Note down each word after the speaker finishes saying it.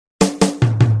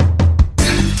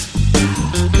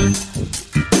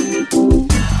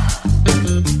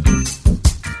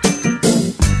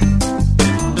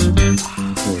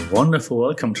Wonderful.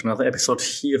 Welcome to another episode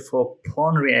here for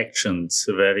Porn Reactions,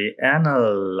 where we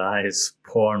analyze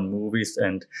porn movies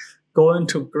and go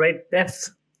into great depth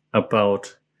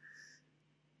about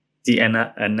the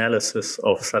analysis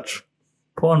of such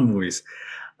porn movies.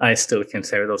 I still can't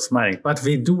say without smiling, but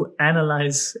we do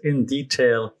analyze in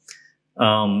detail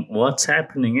what's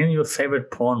happening in your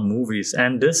favorite porn movies.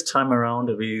 And this time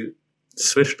around, we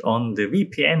switched on the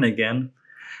VPN again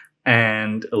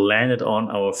and landed on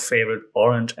our favorite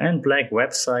Orange and Black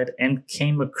website and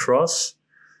came across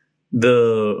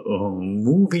the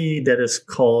movie that is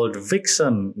called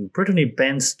Vixen. Brittany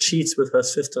Benz cheats with her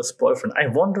sister's boyfriend. I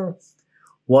wonder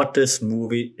what this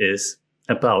movie is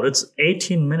about. It's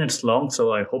 18 minutes long,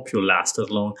 so I hope you last as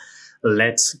long.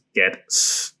 Let's get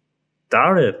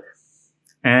started.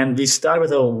 And we start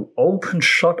with an open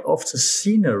shot of the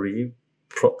scenery,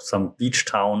 some beach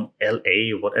town,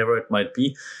 LA, whatever it might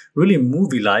be, really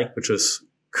movie-like, which is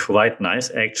quite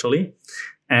nice actually.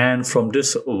 And from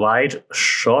this wide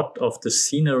shot of the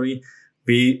scenery,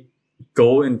 we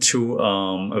go into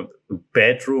a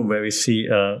bedroom where we see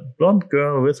a blonde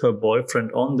girl with her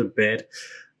boyfriend on the bed,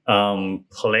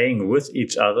 playing with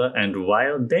each other. And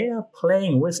while they are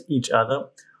playing with each other,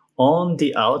 on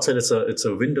the outside, it's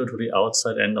a window to the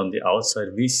outside, and on the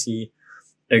outside we see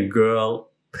a girl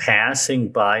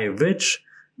passing by, which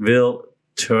will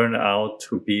turn out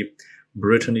to be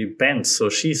Brittany Benz. So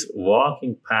she's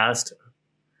walking past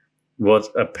what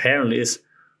apparently is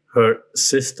her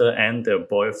sister and their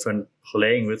boyfriend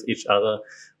playing with each other,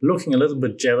 looking a little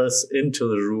bit jealous into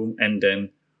the room and then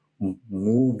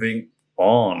moving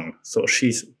on. So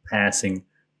she's passing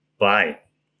by.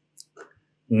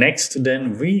 Next,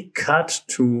 then we cut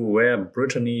to where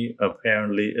Brittany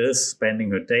apparently is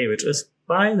spending her day, which is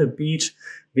by the beach.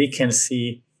 We can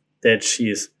see that she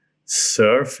is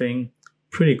surfing.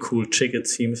 Pretty cool chick, it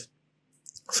seems.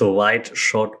 So wide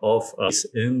shot of us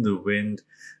in the wind,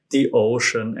 the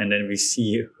ocean, and then we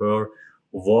see her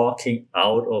walking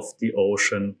out of the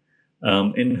ocean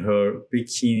in her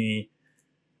bikini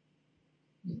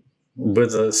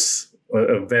with a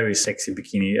very sexy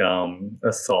bikini,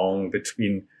 a thong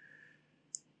between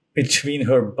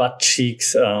her butt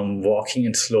cheeks, walking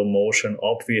in slow motion,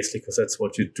 obviously, because that's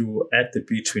what you do at the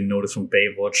beach. We notice from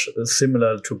Baywatch,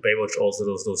 similar to Baywatch, also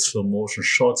those slow motion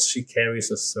shots. She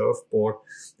carries a surfboard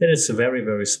that is very,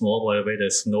 very small. By the way,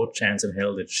 there's no chance in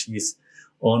hell that she's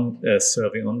on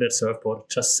surfing on that surfboard.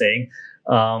 Just saying.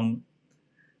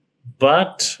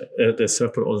 But the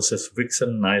surfboard also says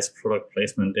Vixen. Nice product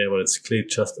placement there, but it's clearly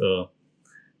just a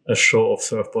show of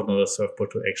surfboard, not a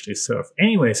surfboard to actually surf.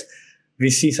 Anyways, we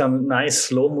see some nice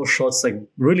slow-mo shots, like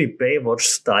really Baywatch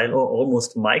style or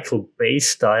almost Michael Bay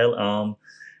style.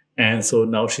 And so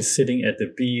now she's sitting at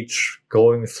the beach,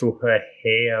 going through her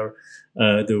hair,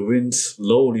 the wind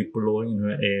slowly blowing in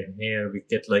her hair. We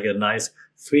get like a nice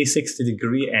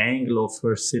 360-degree angle of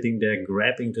her sitting there,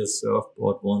 grabbing the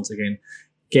surfboard once again,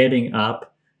 getting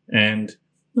up, and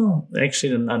no,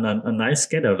 actually a nice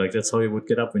get up. Like that's how you would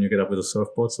get up when you get up with a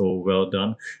surfboard. So well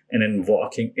done. And then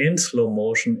walking in slow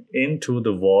motion into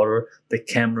the water, the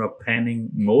camera panning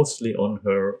mostly on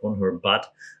her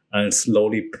butt and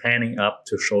slowly panning up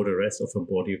to show the rest of her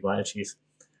body while she's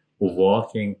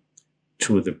walking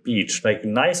to the beach. Like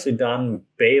nicely done,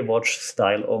 Baywatch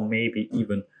style, or maybe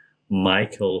even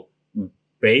Michael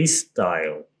Bay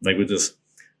style, like with this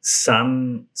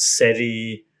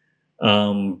sunsetty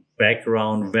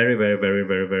background. Very, very, very,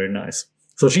 very, very nice.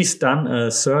 So she's done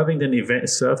surfing. Then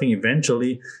surfing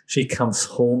eventually, she comes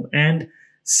home and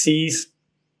sees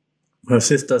her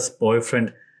sister's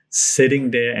boyfriend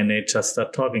sitting there, and they just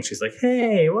start talking. She's like,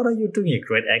 "Hey, what are you doing? You're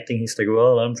great acting." He's like,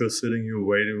 "Well, I'm just sitting here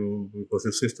waiting because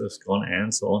your sister's gone,"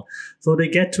 and so on. So they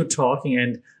get to talking,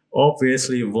 and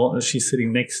obviously she's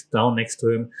sitting down next to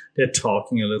him. They're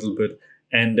talking a little bit,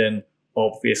 and then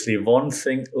obviously one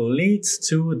thing leads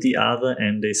to the other,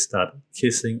 and they start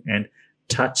kissing and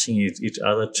touching each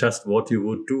other, just what you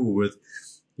would do with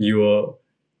your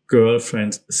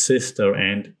girlfriend's sister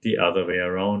and the other way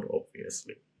around,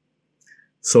 obviously.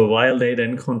 So while they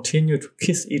then continue to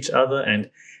kiss each other, and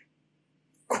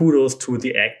kudos to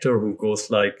the actor who goes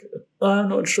like, "I'm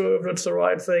not sure if that's the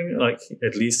right thing." Like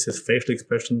at least his facial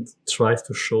expression tries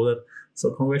to show that.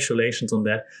 So congratulations on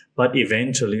that. But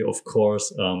eventually, of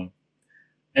course,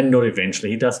 and not eventually,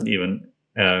 he doesn't even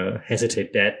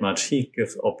hesitate that much. He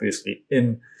gives obviously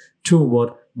in to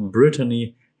what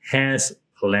Brittany has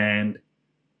planned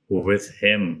with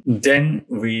him. Then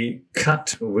we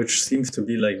cut, which seems to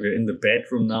be like we're in the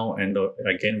bedroom now, and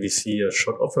again we see a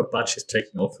shot of her butt. She's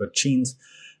taking off her jeans.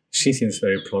 She seems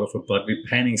very proud of her butt. We're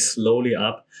panning slowly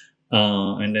up,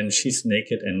 and then she's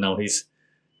naked, and now he's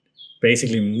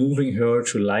basically moving her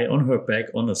to lie on her back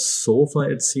on a sofa,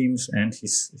 it seems, and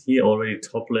he already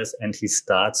topless, and he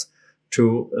starts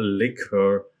to lick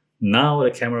her. Now the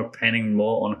camera panning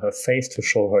more on her face to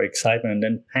show her excitement, and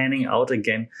then panning out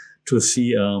again to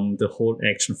see the whole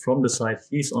action from the side.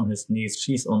 He's on his knees,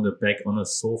 she's on the back on a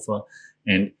sofa,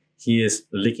 and he is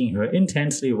licking her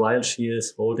intensely while she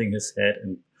is holding his head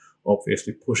and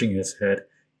obviously pushing his head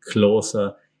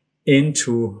closer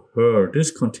into her.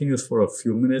 This continues for a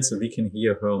few minutes, and we can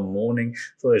hear her moaning.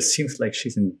 So it seems like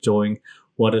she's enjoying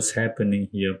what is happening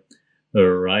here.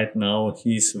 Right now,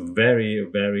 he's very,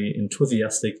 very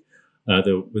enthusiastic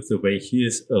with the way he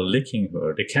is licking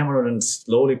her. The camera then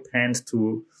slowly pans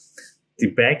to the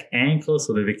back ankle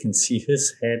so that we can see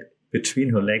his head between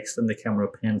her legs. Then the camera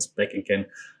pans back again,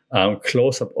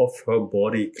 close up of her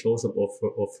body, close up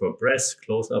of her breast,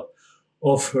 close up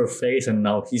of her face, and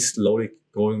now he's slowly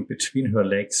going between her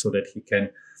legs so that he can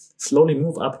slowly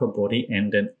move up her body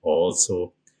and then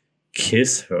also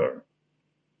kiss her.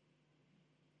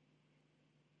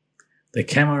 The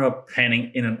camera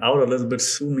panning in and out a little bit,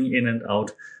 zooming in and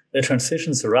out. The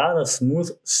transition's rather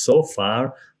smooth so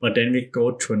far, but then we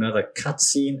go to another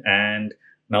cutscene, and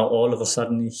now all of a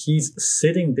sudden he's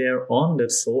sitting there on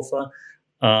that sofa,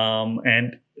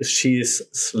 and she is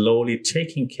slowly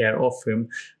taking care of him,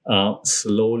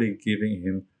 slowly giving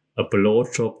him a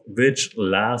blowjob, which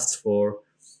lasts for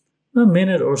a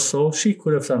minute or so. She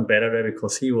could have done better there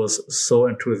because he was so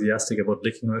enthusiastic about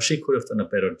licking her. She could have done a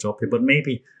better job here, but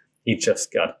maybe he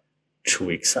just got too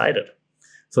excited.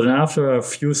 So then after a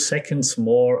few seconds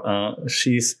more,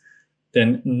 she's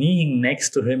then kneeling next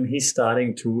to him. He's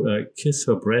starting to kiss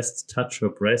her breast, touch her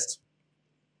breast.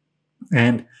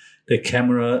 And the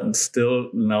camera still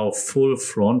now full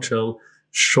frontal,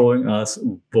 showing us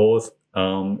both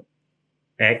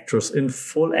actors in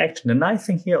full action. The nice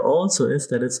thing here also is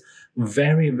that it's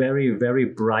very, very, very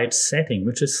bright setting,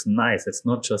 which is nice. It's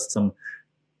not just some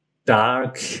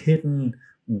dark, hidden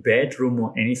bedroom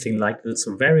or anything like that. It's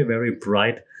very, very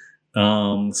bright.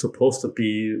 Supposed to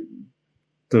be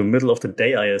the middle of the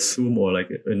day, I assume, or like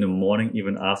in the morning,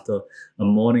 even after a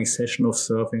morning session of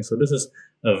surfing. So this is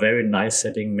a very nice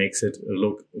setting, makes it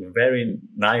look very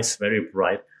nice, very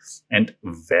bright, and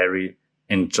very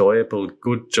enjoyable.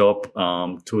 Good job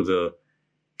to the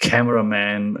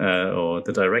cameraman or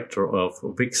the director of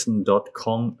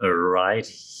Vixen.com right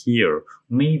here.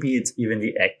 Maybe it's even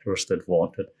the actors that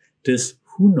wanted this,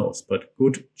 who knows, but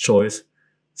good choice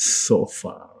so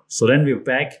far. So then we're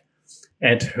back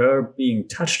at her being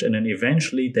touched, and then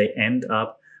eventually they end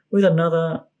up with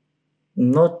another,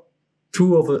 not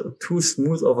too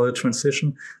smooth of a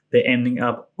transition. They're ending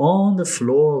up on the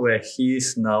floor where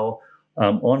he's now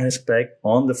on his back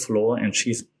on the floor, and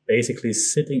she's basically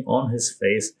sitting on his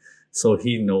face, so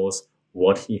he knows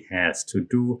what he has to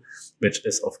do, which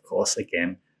is, of course,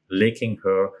 again, licking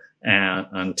her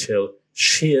until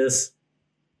she is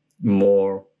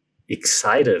more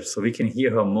excited. So we can hear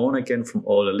her moan again from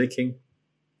all the licking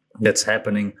that's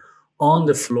happening on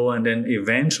the floor, and then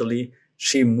eventually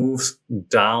she moves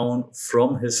down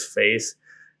from his face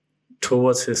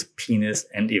towards his penis,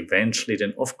 and eventually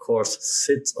then, of course,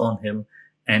 sits on him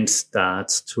and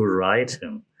starts to ride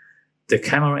him. The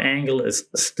camera angle is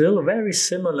still very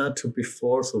similar to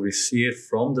before, so we see it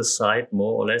from the side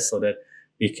more or less, so that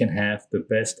we can have the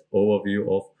best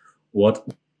overview of what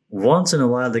once in a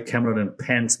while the camera then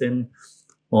pans in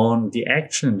on the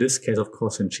action. In this case, of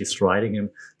course, when she's riding him,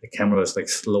 the camera is like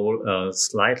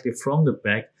slightly from the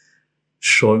back,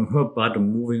 showing her butt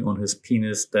moving on his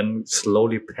penis, then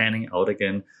slowly panning out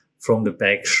again from the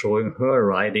back, showing her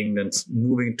riding, then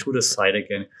moving to the side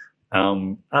again,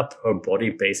 up her body,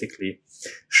 basically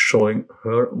showing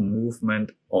her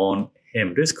movement on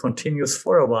him. This continues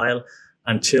for a while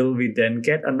until we then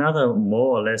get another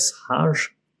more or less harsh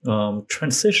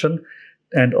transition,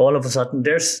 and all of a sudden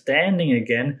they're standing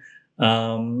again,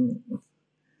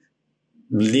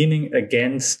 leaning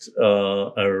against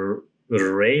a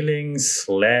railing /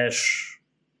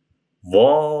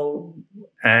 wall,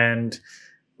 and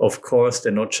of course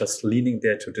they're not just leaning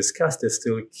there to discuss, they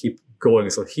still keep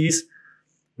going. So he's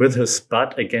with his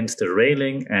butt against the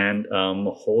railing and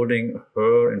holding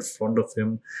her in front of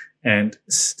him and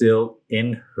still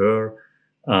in her,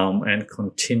 and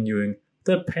continuing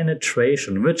the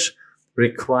penetration, which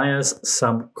requires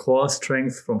some core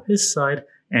strength from his side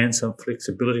and some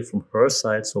flexibility from her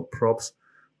side. So props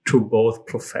to both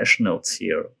professionals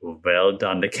here. Well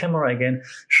done. The camera again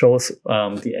shows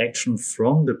the action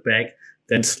from the back,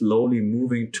 then slowly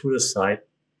moving to the side,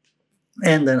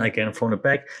 and then again from the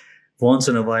back, once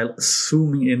in a while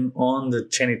zooming in on the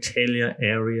genitalia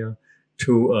area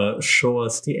to show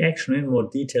us the action in more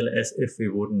detail as if we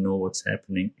wouldn't know what's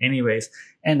happening anyways,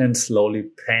 and then slowly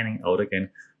panning out again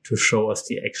to show us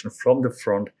the action from the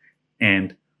front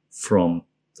and from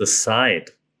the side.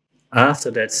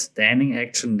 After that standing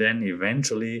action, then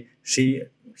eventually he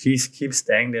keeps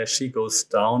staying there. She goes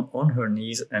down on her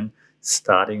knees and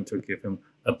starting to give him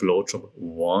a blowjob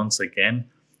once again.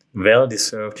 Well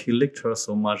deserved. He licked her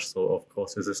so much, so of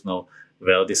course this is now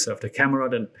well deserved. The camera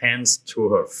then pans to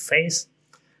her face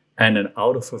and then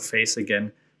out of her face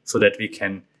again, so that we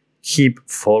can keep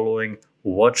following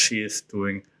what she is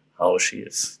doing, how she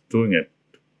is doing it.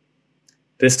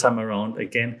 This time around,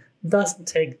 again, doesn't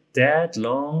take that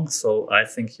long, so I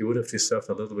think he would have deserved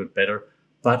a little bit better,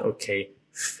 but okay,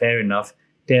 fair enough.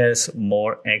 There's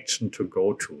more action to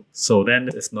go to. So then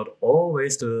it's not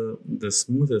always the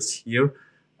smoothest here,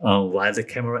 while the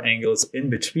camera angles in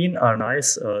between are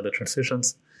nice. The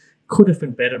transitions could have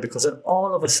been better, because then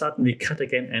all of a sudden we cut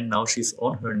again and now she's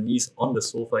on her knees on the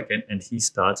sofa again and he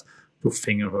starts to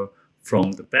finger her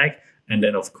from the back. And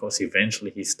then of course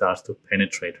eventually he starts to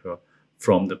penetrate her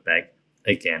from the back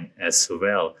again as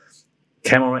well.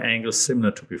 Camera angles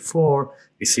similar to before.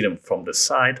 We see them from the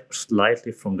side,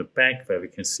 slightly from the back, where we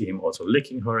can see him also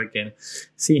licking her again.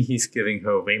 See, he's giving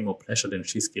her way more pleasure than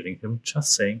she's giving him,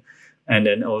 just saying. And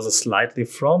then also slightly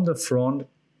from the front,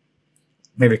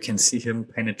 where we can see him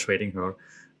penetrating her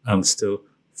still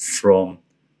from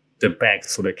the back.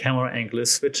 So the camera angle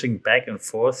is switching back and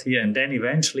forth here. And then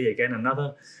eventually again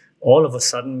another, all of a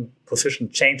sudden, position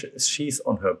change. She's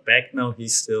on her back now.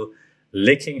 He's still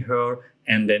licking her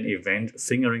and then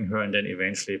fingering her and then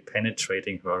eventually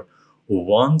penetrating her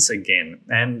once again.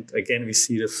 And again, we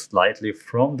see this slightly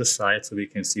from the side, so we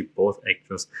can see both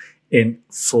actors in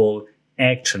full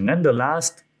action. And the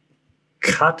last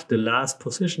cut, the last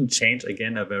position change,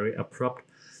 again, a very abrupt,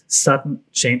 sudden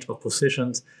change of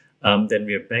positions. Then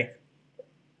we're back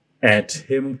at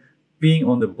him being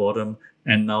on the bottom,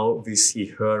 and now we see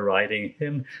her riding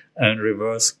him and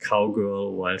reverse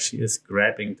cowgirl while she is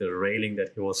grabbing the railing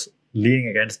that he was leaning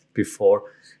against before.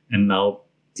 And now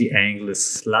the angle is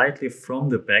slightly from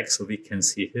the back, so we can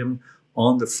see him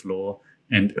on the floor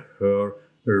and her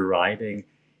riding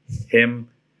him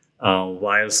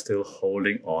while still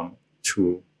holding on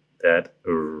to that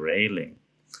railing.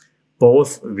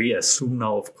 Both, we assume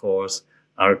now, of course,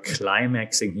 are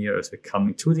climaxing here as we're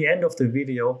coming to the end of the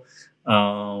video.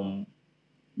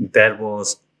 That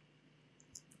was,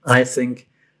 I think,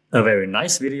 a very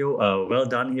nice video. Well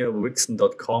done here,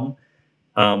 Vixen.com.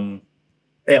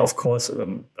 Of course,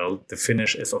 well, the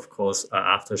finish is, of course,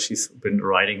 after she's been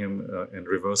riding him in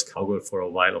reverse cowgirl for a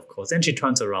while, of course. Then she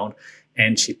turns around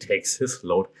and she takes his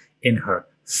load in her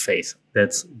face.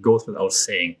 That goes without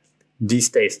saying these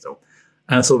days, though.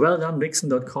 So well done,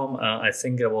 Vixen.com. I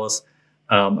think it was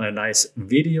a nice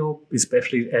video,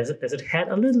 especially as it had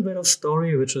a little bit of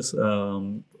story, which is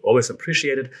always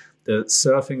appreciated. The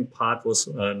surfing part was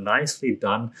nicely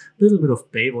done. A little bit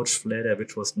of Baywatch flair there,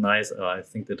 which was nice. I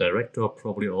think the director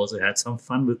probably also had some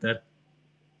fun with that.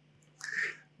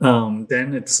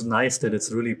 Then it's nice that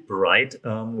it's really bright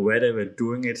where they were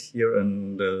doing it here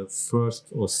in the first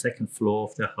or second floor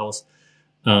of the house.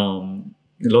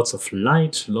 Lots of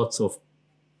light, lots of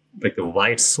like a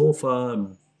white sofa,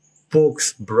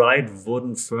 books, bright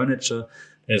wooden furniture.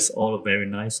 It's all very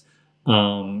nice.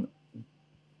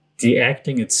 The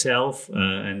acting itself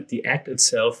and the act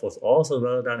itself was also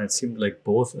well done. It seemed like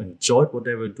both enjoyed what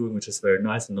they were doing, which is very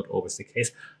nice and not always the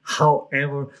case.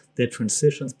 However, the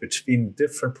transitions between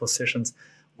different positions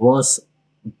was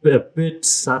a bit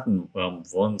sudden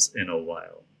once in a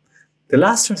while. The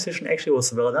last transition actually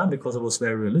was well done because it was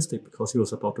very realistic, because he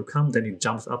was about to come, then he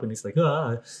jumps up and he's like,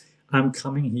 I'm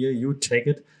coming here, you take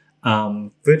it,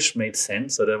 which made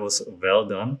sense. So that was well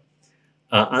done.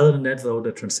 Other than that, though,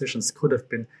 the transitions could have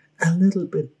been a little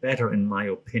bit better in my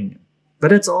opinion. But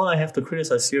that's all I have to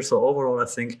criticize here. So overall, I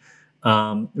think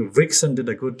Vixen did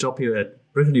a good job here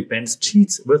at Brittany Benz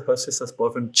cheats with her sister's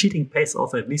boyfriend. Cheating pays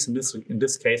off, at least in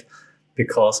this case,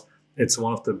 because it's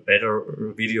one of the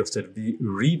better videos that we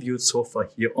reviewed so far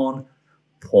here on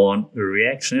Porn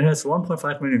Reaction. It has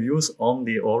 1.5 million views on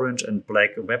the Orange and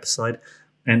Black website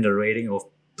and a rating of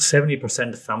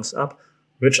 70% thumbs up,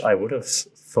 which I would have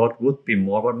thought would be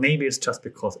more, but maybe it's just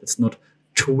because it's not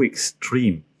too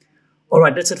extreme. All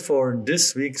right, that's it for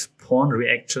this week's Porn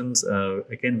Reactions.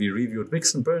 Again, we reviewed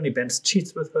Vixen. Brittany Benz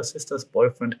cheats with her sister's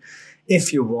boyfriend.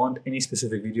 If you want any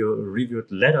specific video reviewed,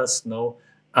 let us know.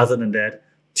 Other than that,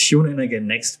 tune in again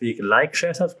next week. Like,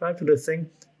 share, subscribe to the thing.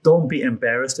 Don't be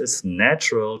embarrassed. It's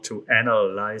natural to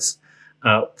analyze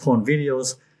porn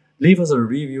videos. Leave us a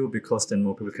review, because then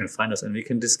more people can find us and we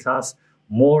can discuss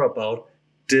more about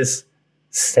this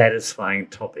satisfying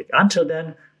topic. Until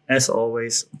then, as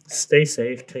always, stay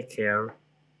safe, take care,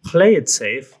 play it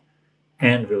safe,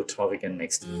 and we'll talk again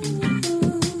next time.